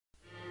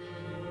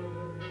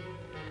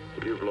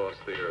You've lost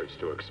the urge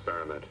to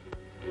experiment.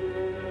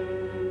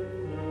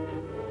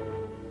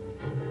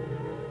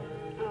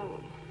 Oh,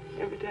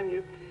 every time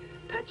you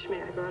touch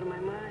me, I go out of my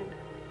mind.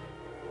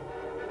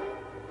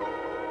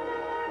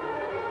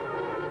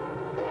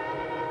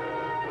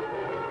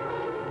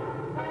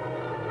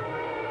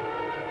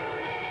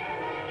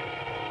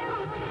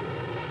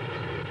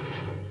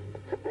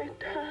 Let me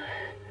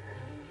die.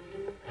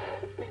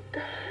 Let me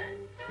die.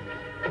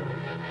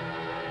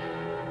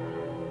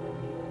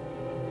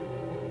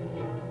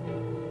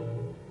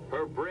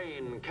 Her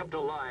brain kept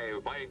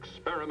alive by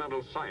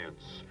experimental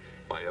science,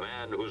 by a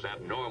man whose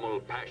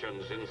abnormal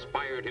passions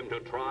inspired him to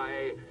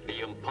try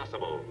the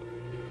impossible.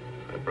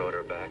 I brought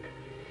her back.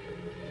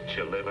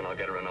 She'll live and I'll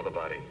get her another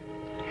body.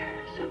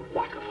 Yes,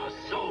 what of her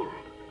soul?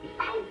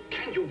 How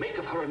can you make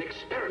of her an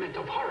experiment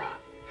of horror?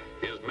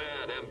 His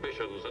mad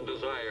ambitions and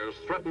desires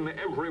threaten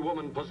every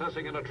woman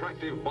possessing an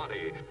attractive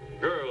body.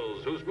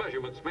 Girls whose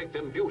measurements make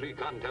them beauty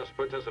contest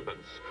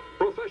participants.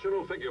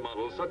 Professional figure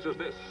models such as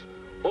this.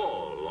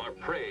 All are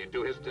prey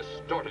to his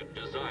distorted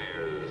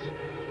desires.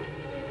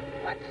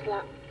 What's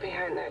locked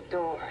behind that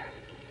door?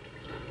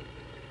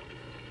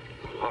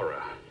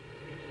 Horror.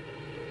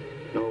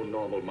 No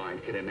normal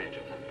mind can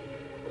imagine.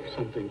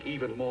 Something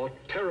even more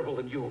terrible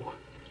than you.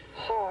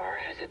 Horror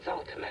has its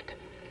ultimate,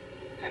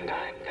 and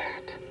I'm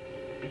that.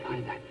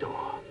 Behind that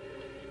door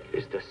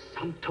is the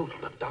sum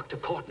total of Dr.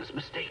 Courtney's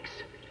mistakes.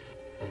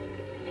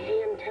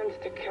 He intends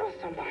to kill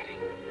somebody.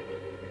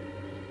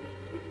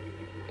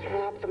 To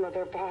rob them of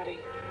their body.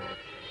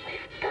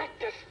 We've got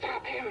to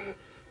stop him.